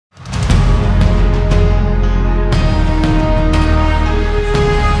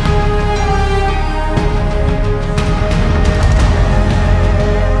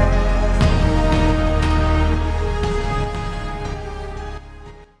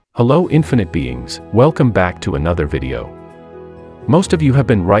Hello infinite beings, welcome back to another video. Most of you have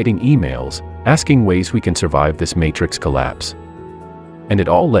been writing emails, asking ways we can survive this matrix collapse. And it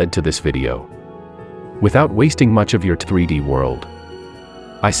all led to this video. Without wasting much of your 3D world.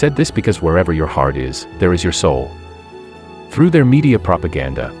 I said this because wherever your heart is, there is your soul. Through their media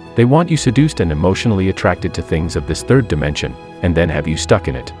propaganda, they want you seduced and emotionally attracted to things of this third dimension, and then have you stuck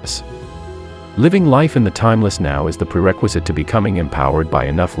in it. Living life in the timeless now is the prerequisite to becoming empowered by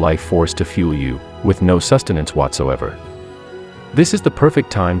enough life force to fuel you, with no sustenance whatsoever. This is the perfect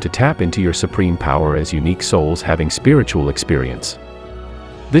time to tap into your supreme power as unique souls having spiritual experience.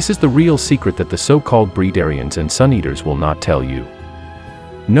 This is the real secret that the so-called breedarians and sun-eaters will not tell you.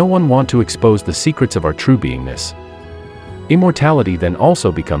 No one want to expose the secrets of our true beingness. Immortality then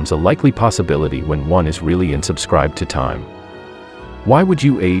also becomes a likely possibility when one is really unsubscribed to time. Why would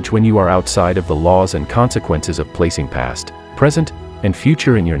you age when you are outside of the laws and consequences of placing past, present, and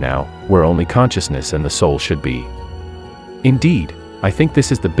future in your now, where only consciousness and the soul should be? Indeed, I think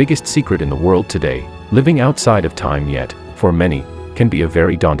this is the biggest secret in the world today. Living outside of time yet, for many, can be a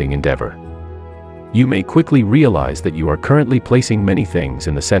very daunting endeavor. You may quickly realize that you are currently placing many things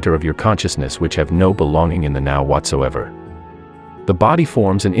in the center of your consciousness which have no belonging in the now whatsoever. The body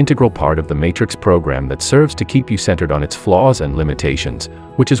forms an integral part of the matrix program that serves to keep you centered on its flaws and limitations,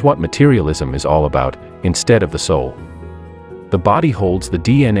 which is what materialism is all about, instead of the soul. The body holds the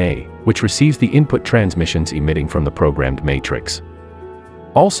DNA, which receives the input transmissions emitting from the programmed matrix.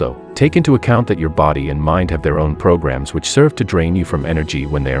 Also, take into account that your body and mind have their own programs which serve to drain you from energy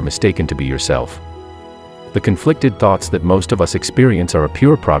when they are mistaken to be yourself. The conflicted thoughts that most of us experience are a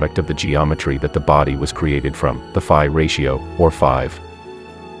pure product of the geometry that the body was created from, the phi ratio, or 5.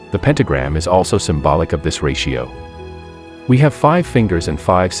 The pentagram is also symbolic of this ratio. We have 5 fingers and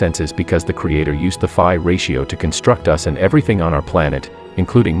 5 senses because the Creator used the phi ratio to construct us and everything on our planet,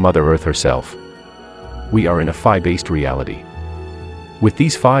 including Mother Earth herself. We are in a phi-based reality. With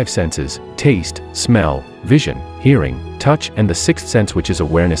these 5 senses, taste, smell, vision, hearing, touch, and the 6th sense, which is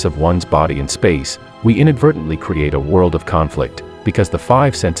awareness of one's body in space, we inadvertently create a world of conflict, because the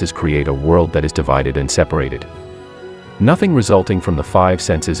 5 senses create a world that is divided and separated. Nothing resulting from the 5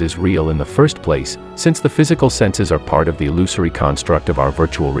 senses is real in the first place, since the physical senses are part of the illusory construct of our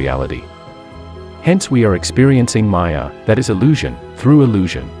virtual reality. Hence we are experiencing Maya, that is illusion, through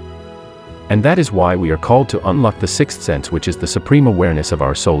illusion. And that is why we are called to unlock the 6th sense, which is the supreme awareness of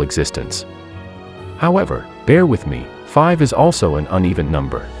our soul existence. However, bear with me, 5 is also an uneven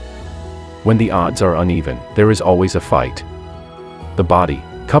number. When the odds are uneven, there is always a fight. The body,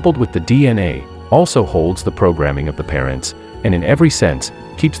 coupled with the DNA, also holds the programming of the parents, and in every sense,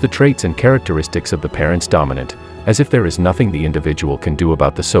 keeps the traits and characteristics of the parents dominant, as if there is nothing the individual can do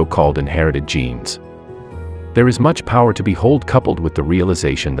about the so-called inherited genes. There is much power to behold coupled with the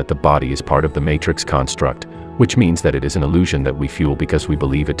realization that the body is part of the matrix construct, which means that it is an illusion that we fuel because we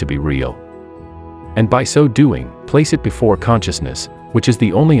believe it to be real. And by so doing, place it before consciousness, which is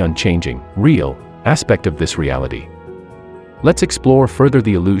the only unchanging, real, aspect of this reality. Let's explore further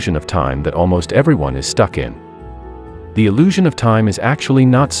the illusion of time that almost everyone is stuck in. The illusion of time is actually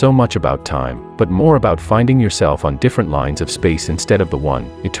not so much about time, but more about finding yourself on different lines of space instead of the one,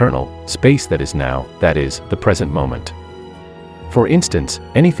 eternal, space that is now, that is, the present moment. For instance,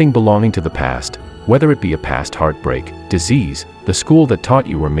 anything belonging to the past, whether it be a past heartbreak, disease, the school that taught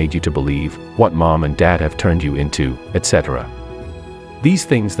you or made you to believe, what mom and dad have turned you into, etc. These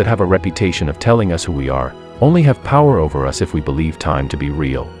things that have a reputation of telling us who we are, only have power over us if we believe time to be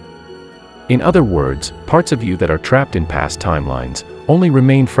real. In other words, parts of you that are trapped in past timelines, only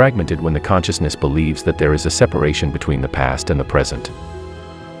remain fragmented when the consciousness believes that there is a separation between the past and the present.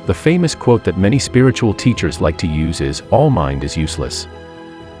 The famous quote that many spiritual teachers like to use is, "All mind is useless."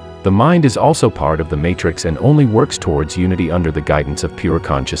 The mind is also part of the matrix and only works towards unity under the guidance of pure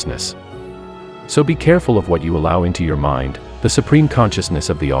consciousness. So be careful of what you allow into your mind, the supreme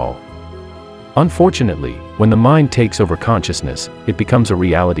consciousness of the all. Unfortunately, when the mind takes over consciousness, it becomes a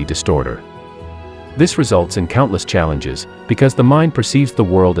reality distorter. This results in countless challenges, because the mind perceives the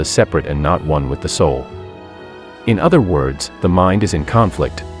world as separate and not one with the soul. In other words, the mind is in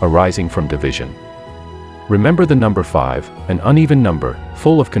conflict, arising from division. Remember the number 5, an uneven number,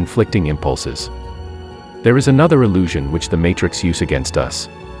 full of conflicting impulses. There is another illusion which the matrix uses against us.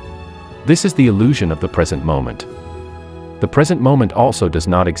 This is the illusion of the present moment. The present moment also does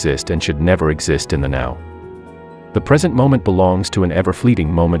not exist and should never exist in the now. The present moment belongs to an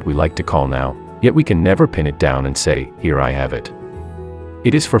ever-fleeting moment we like to call now, yet we can never pin it down and say, "Here I have it."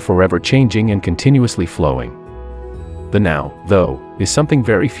 It is for forever changing and continuously flowing. The now, though, is something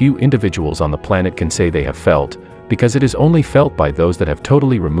very few individuals on the planet can say they have felt, because it is only felt by those that have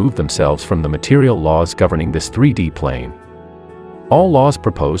totally removed themselves from the material laws governing this 3D plane. All laws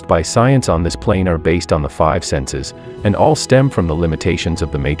proposed by science on this plane are based on the 5 senses, and all stem from the limitations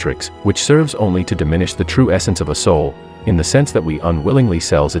of the matrix, which serves only to diminish the true essence of a soul, in the sense that we unwillingly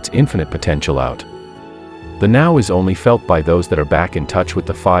sells its infinite potential out. The now is only felt by those that are back in touch with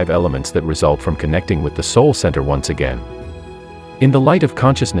the 5 elements that result from connecting with the soul center once again. In the light of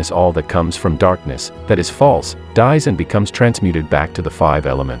consciousness, all that comes from darkness, that is false, dies and becomes transmuted back to the 5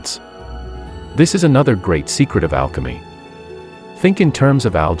 elements. This is another great secret of alchemy. Think in terms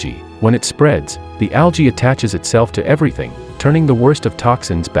of algae. When it spreads, the algae attaches itself to everything, turning the worst of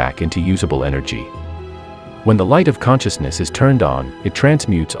toxins back into usable energy. When the light of consciousness is turned on, it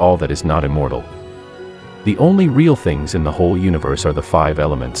transmutes all that is not immortal. The only real things in the whole universe are the 5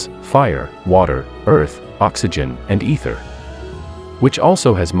 elements: fire, water, earth, oxygen, and ether, which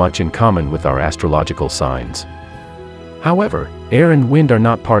also has much in common with our astrological signs. However, air and wind are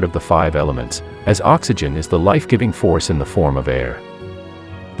not part of the 5 elements, as oxygen is the life-giving force in the form of air.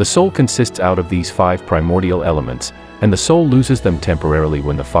 The soul consists out of these 5 primordial elements, and the soul loses them temporarily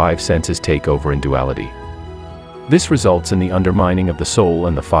when the 5 senses take over in duality. This results in the undermining of the soul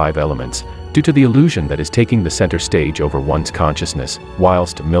and the 5 elements, due to the illusion that is taking the center stage over one's consciousness,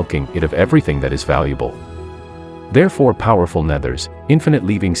 whilst milking it of everything that is valuable. Therefore, powerful nethers, infinite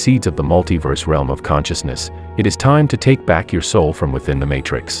leaving seeds of the multiverse realm of consciousness, it is time to take back your soul from within the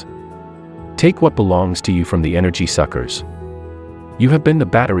matrix. Take what belongs to you from the energy suckers. You have been the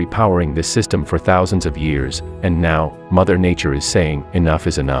battery powering this system for thousands of years, and now, Mother Nature is saying, enough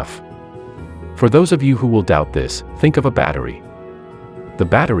is enough. For those of you who will doubt this, think of a battery. The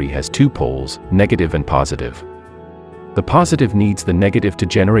battery has 2 poles, negative and positive. The positive needs the negative to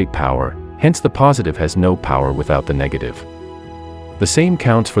generate power, hence the positive has no power without the negative. The same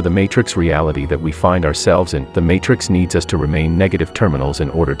counts for the matrix reality that we find ourselves in. The matrix needs us to remain negative terminals in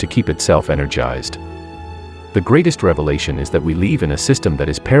order to keep itself energized. The greatest revelation is that we live in a system that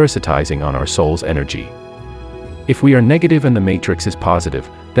is parasitizing on our soul's energy. If we are negative and the matrix is positive,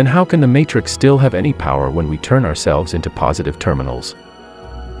 then how can the matrix still have any power when we turn ourselves into positive terminals?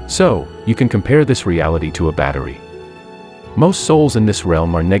 So, you can compare this reality to a battery. Most souls in this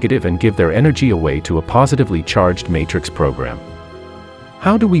realm are negative and give their energy away to a positively charged matrix program.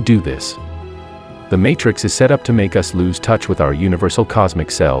 How do we do this? The matrix is set up to make us lose touch with our universal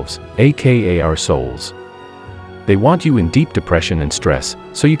cosmic selves, aka our souls. They want you in deep depression and stress,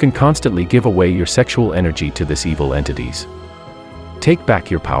 so you can constantly give away your sexual energy to these evil entities. Take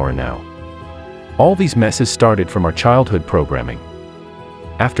back your power now. All these messes started from our childhood programming.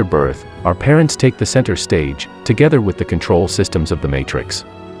 After birth, our parents take the center stage, together with the control systems of the matrix.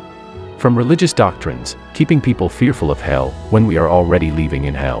 From religious doctrines, keeping people fearful of hell, when we are already living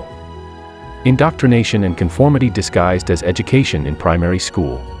in hell. Indoctrination and conformity disguised as education in primary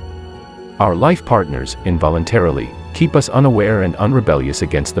school. Our life partners, involuntarily, keep us unaware and unrebellious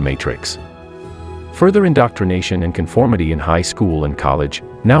against the matrix. Further indoctrination and conformity in high school and college,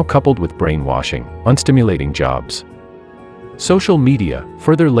 now coupled with brainwashing, unstimulating jobs. Social media,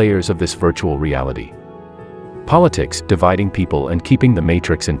 further layers of this virtual reality. Politics, dividing people and keeping the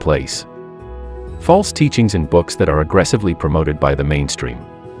matrix in place. False teachings in books that are aggressively promoted by the mainstream.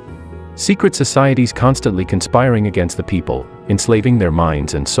 Secret societies constantly conspiring against the people, enslaving their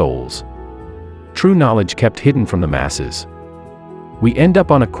minds and souls. True knowledge kept hidden from the masses. We end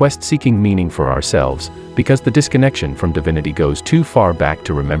up on a quest seeking meaning for ourselves, because the disconnection from divinity goes too far back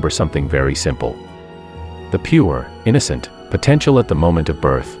to remember something very simple. The pure, innocent potential at the moment of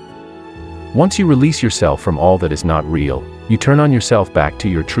birth. Once you release yourself from all that is not real, you turn on yourself back to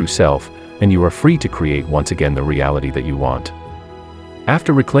your true self, and you are free to create once again the reality that you want.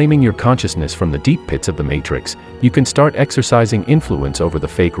 After reclaiming your consciousness from the deep pits of the matrix, you can start exercising influence over the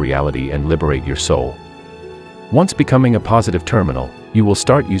fake reality and liberate your soul. Once becoming a positive terminal, you will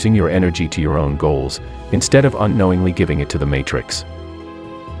start using your energy to your own goals, instead of unknowingly giving it to the matrix.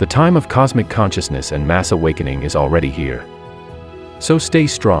 The time of cosmic consciousness and mass awakening is already here. So stay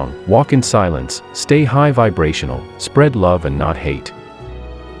strong, walk in silence, stay high vibrational, spread love and not hate.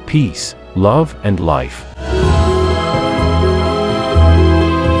 Peace, love, and life.